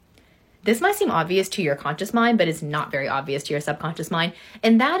This might seem obvious to your conscious mind, but it's not very obvious to your subconscious mind.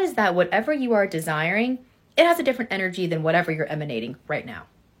 And that is that whatever you are desiring, it has a different energy than whatever you're emanating right now.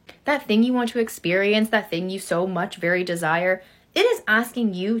 That thing you want to experience, that thing you so much very desire, it is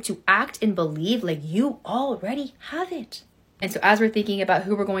asking you to act and believe like you already have it. And so as we're thinking about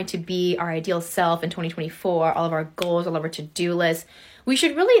who we're going to be, our ideal self in 2024, all of our goals, all of our to-do lists, we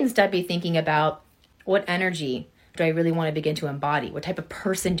should really instead be thinking about what energy do I really want to begin to embody? What type of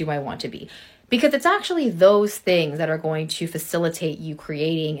person do I want to be? Because it's actually those things that are going to facilitate you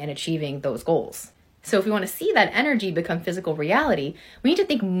creating and achieving those goals. So if we want to see that energy become physical reality, we need to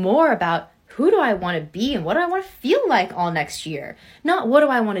think more about who do I want to be and what do I want to feel like all next year? Not what do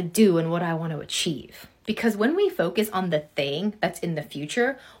I want to do and what do I want to achieve? Because when we focus on the thing that's in the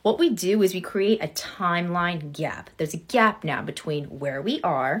future, what we do is we create a timeline gap. There's a gap now between where we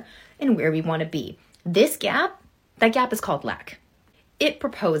are and where we want to be. This gap, that gap is called lack. It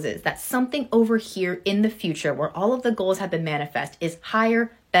proposes that something over here in the future where all of the goals have been manifest is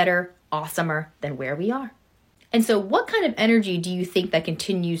higher, better, awesomer than where we are. And so what kind of energy do you think that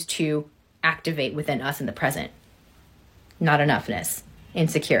continues to activate within us in the present? Not enoughness,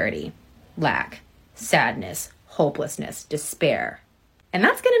 insecurity, lack, sadness, hopelessness, despair. And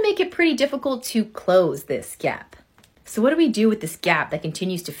that's going to make it pretty difficult to close this gap. So what do we do with this gap that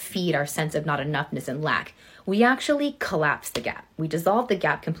continues to feed our sense of not enoughness and lack? We actually collapse the gap. We dissolve the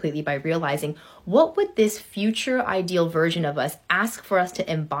gap completely by realizing what would this future ideal version of us ask for us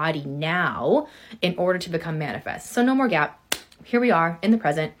to embody now in order to become manifest. So no more gap. Here we are in the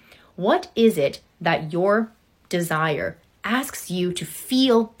present. What is it that your desire asks you to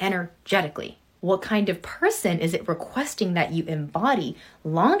feel energetically? What kind of person is it requesting that you embody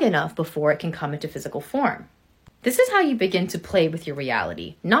long enough before it can come into physical form? This is how you begin to play with your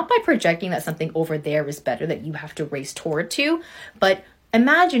reality, not by projecting that something over there is better that you have to race toward to, but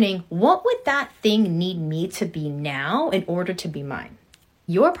imagining what would that thing need me to be now in order to be mine.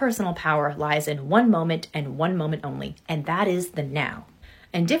 Your personal power lies in one moment and one moment only, and that is the now.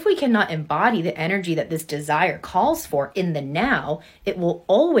 And if we cannot embody the energy that this desire calls for in the now, it will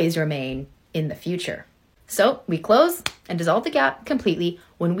always remain in the future. So we close and dissolve the gap completely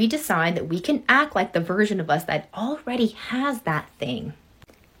when we decide that we can act like the version of us that already has that thing.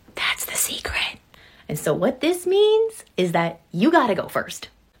 That's the secret. And so what this means is that you gotta go first.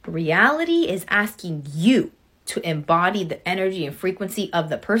 Reality is asking you to embody the energy and frequency of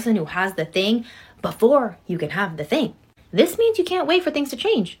the person who has the thing before you can have the thing. This means you can't wait for things to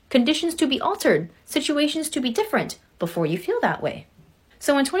change, conditions to be altered, situations to be different before you feel that way.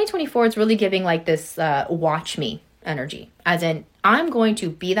 So in 2024, it's really giving like this watch me energy, as in I'm going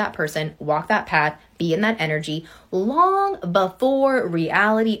to be that person, walk that path, be in that energy long before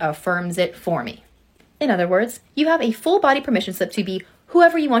reality affirms it for me. In other words, you have a full body permission slip to be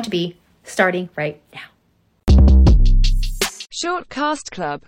whoever you want to be starting right now. Shortcast Club.